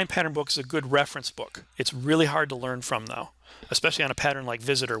original design pattern book is a good reference book. It's really hard to learn from, though, especially on a pattern like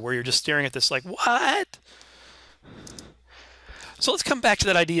Visitor, where you're just staring at this like, what? So let's come back to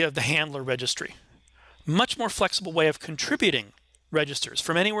that idea of the handler registry. Much more flexible way of contributing registers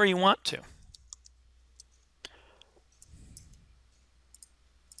from anywhere you want to.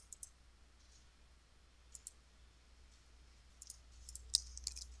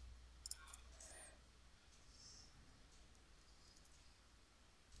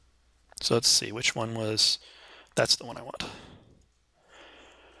 So let's see, which one was, that's the one I want.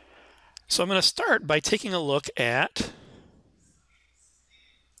 So I'm going to start by taking a look at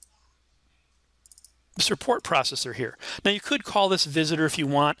this report processor here. Now you could call this visitor if you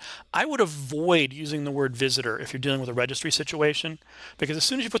want. I would avoid using the word visitor if you're dealing with a registry situation, because as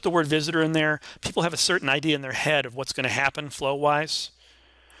soon as you put the word visitor in there, people have a certain idea in their head of what's going to happen flow-wise.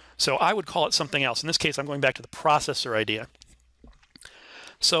 So I would call it something else. In this case, I'm going back to the processor idea.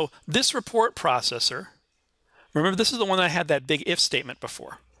 So this report processor, remember this is the one that I had that big if statement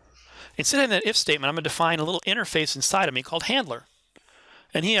before. Instead of that if statement, I'm going to define a little interface inside of me called handler.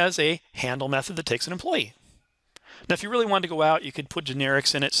 And he has a handle method that takes an employee. Now, if you really wanted to go out, you could put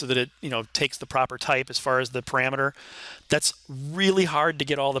generics in it so that it, takes the proper type as far as the parameter. That's really hard to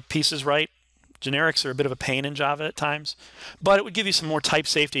get all the pieces right. Generics are a bit of a pain in Java at times, but it would give you some more type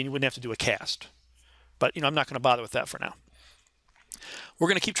safety and you wouldn't have to do a cast. But, I'm not going to bother with that for now. We're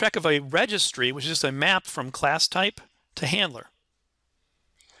going to keep track of a registry, which is just a map from class type to handler.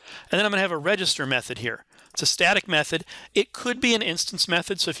 And then I'm going to have a register method here. It's a static method. It could be an instance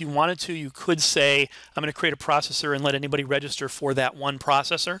method. So if you wanted to, you could say, I'm going to create a processor and let anybody register for that one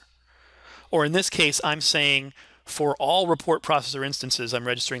processor. Or in this case, I'm saying for all report processor instances, I'm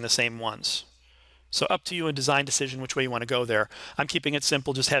registering the same ones. So up to you, a design decision which way you want to go there. I'm keeping it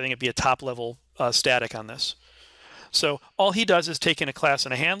simple, just having it be a top level static on this. So all he does is take in a class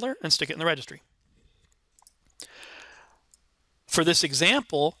and a handler and stick it in the registry. For this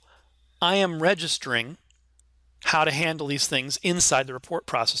example, I am registering how to handle these things inside the report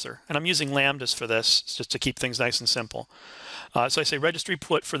processor. And I'm using lambdas for this just to keep things nice and simple. So I say registry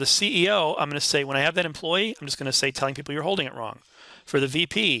put for the CEO. I'm going to say when I have that employee, I'm just going to say telling people you're holding it wrong. For the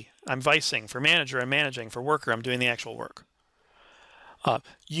VP, I'm vicing. For manager, I'm managing. For worker, I'm doing the actual work.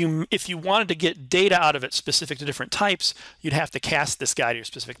 If you wanted to get data out of it specific to different types, you'd have to cast this guy to your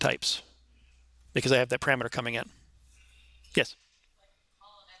specific types because I have that parameter coming in. Yes?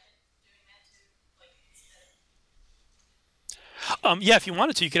 Yeah, if you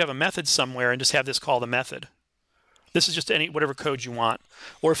wanted to, you could have a method somewhere and just have this call the method. This is just whatever code you want.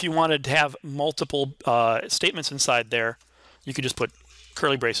 Or if you wanted to have multiple statements inside there, you could just put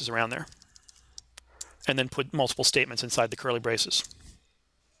curly braces around there and then put multiple statements inside the curly braces.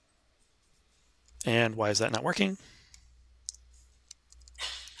 And why is that not working?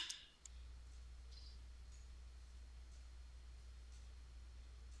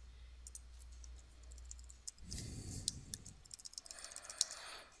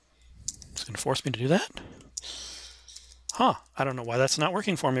 It's going to force me to do that? Huh, I don't know why that's not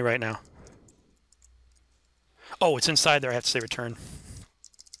working for me right now. Oh, it's inside there. I have to say return.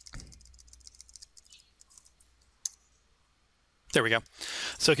 There we go.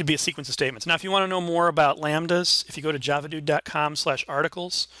 So it could be a sequence of statements. Now, if you want to know more about lambdas, if you go to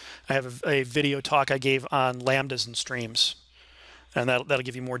javadude.com/articles, I have a video talk I gave on lambdas and streams, and that'll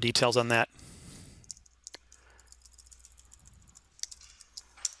give you more details on that.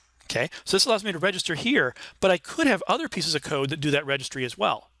 Okay, so this allows me to register here, but I could have other pieces of code that do that registry as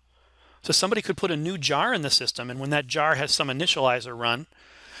well. So somebody could put a new jar in the system, and when that jar has some initializer run,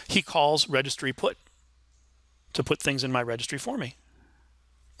 he calls registry put to put things in my registry for me.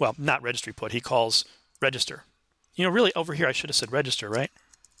 Well, not registry put, he calls register. You know, really over here I should have said register, right?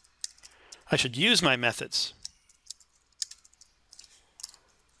 I should use my methods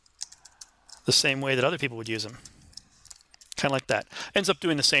the same way that other people would use them. Kind of like that. Ends up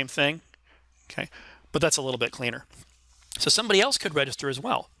doing the same thing, okay? But that's a little bit cleaner. So somebody else could register as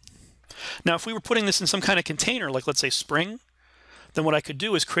well. Now, if we were putting this in some kind of container, like let's say Spring, then what I could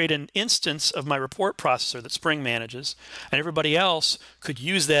do is create an instance of my report processor that Spring manages, and everybody else could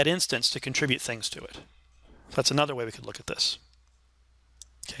use that instance to contribute things to it. So that's another way we could look at this.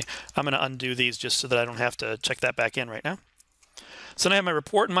 Okay, I'm going to undo these just so that I don't have to check that back in right now. So now I have my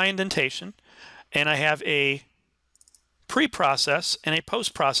report and my indentation, and I have a pre-process and a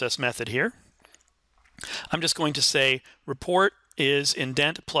post-process method here. I'm just going to say report is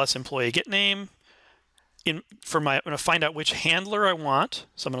indent plus employee get name. I'm going to find out which handler I want.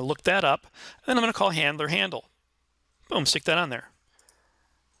 So I'm going to look that up. And then I'm going to call handler handle. Boom, stick that on there.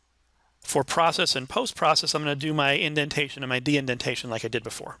 For process and post-process, I'm going to do my indentation and my de-indentation like I did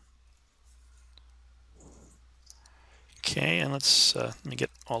before. Okay, and let me get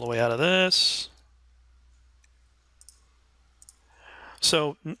all the way out of this.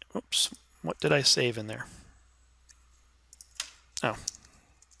 So, oops, what did I save in there? Oh.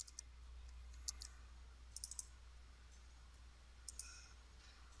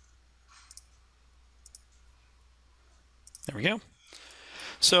 There we go.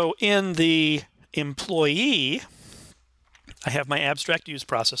 So in the employee, I have my abstract use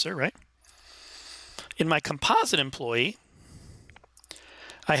processor, right? In my composite employee,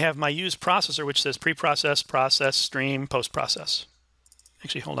 I have my use processor, which says pre-process, process, stream, post-process.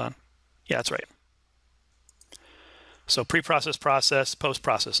 Actually, hold on. Yeah, that's right. So pre-process, process,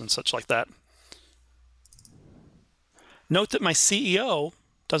 post-process, and such like that. Note that my CEO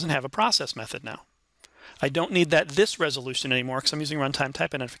doesn't have a process method now. I don't need this resolution anymore because I'm using runtime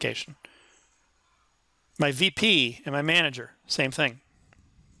type identification. My VP and my manager, same thing.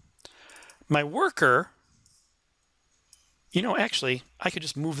 My worker, you know, actually, I could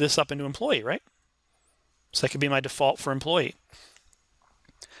just move this up into employee, right? So that could be my default for employee.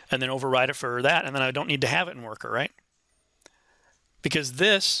 And then override it for that, and then I don't need to have it in worker, right? Because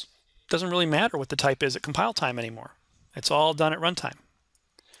this doesn't really matter what the type is at compile time anymore. It's all done at runtime.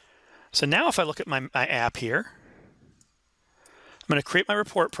 So now if I look at my app here, I'm going to create my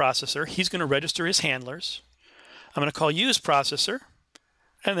report processor. He's going to register his handlers. I'm going to call use processor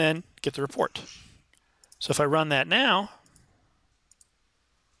and then get the report. So if I run that now,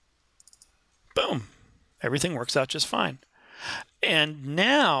 boom, everything works out just fine. And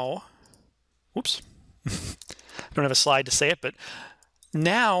now, whoops, I don't have a slide to say it, but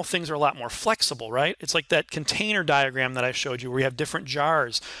now things are a lot more flexible, right? It's like that container diagram that I showed you where you have different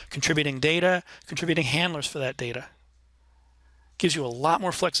jars contributing data, contributing handlers for that data. Gives you a lot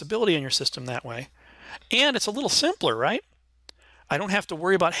more flexibility in your system that way. And it's a little simpler, right? I don't have to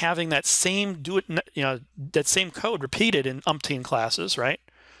worry about having that same that same code repeated in umpteen classes, right?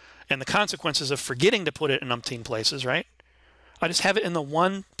 And the consequences of forgetting to put it in umpteen places, right? I just have it in the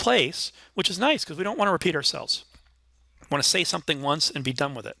one place, which is nice because we don't want to repeat ourselves. We want to say something once and be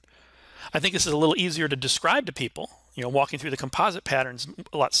done with it. I think this is a little easier to describe to people. Walking through the composite patterns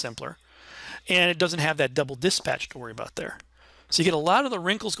a lot simpler. And it doesn't have that double dispatch to worry about there. So you get a lot of the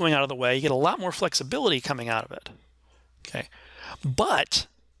wrinkles going out of the way. You get a lot more flexibility coming out of it. Okay. But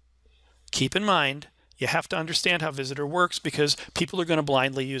keep in mind, you have to understand how Visitor works because people are going to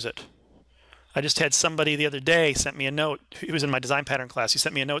blindly use it. I just had somebody the other day sent me a note. He was in my design pattern class. He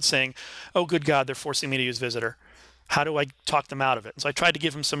sent me a note saying, oh, good God, they're forcing me to use Visitor. How do I talk them out of it? And so I tried to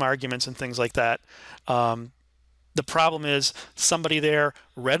give him some arguments and things like that. The problem is somebody there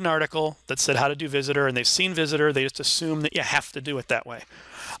read an article that said how to do Visitor, and they've seen Visitor. They just assume that you have to do it that way.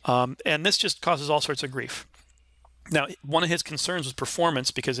 And this just causes all sorts of grief. Now, one of his concerns was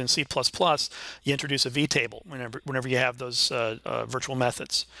performance because in C++ you introduce a V-table whenever you have those virtual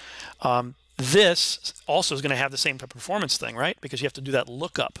methods. This also is going to have the same type of performance thing, right? Because you have to do that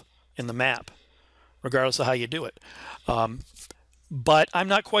lookup in the map, regardless of how you do it. But I'm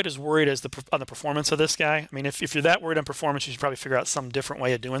not quite as worried as on the performance of this guy. I mean, if you're that worried on performance, you should probably figure out some different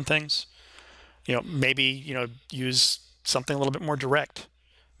way of doing things. Maybe use something a little bit more direct.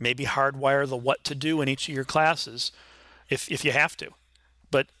 Maybe hardwire the what to do in each of your classes if you have to.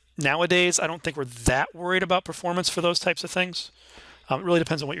 But nowadays, I don't think we're that worried about performance for those types of things. It really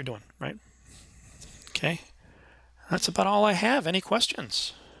depends on what you're doing, right? Okay. That's about all I have. Any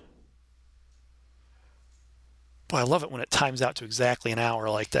questions? Boy, I love it when it times out to exactly an hour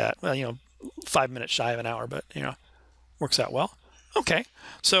like that. Well, 5 minutes shy of an hour, but, works out well. Okay.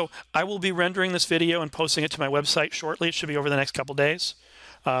 So I will be rendering this video and posting it to my website shortly. It should be over the next couple days.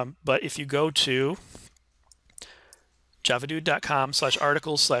 But if you go to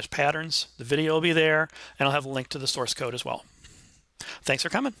javadude.com/articles/patterns, the video will be there, and I'll have a link to the source code as well. Thanks for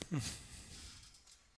coming.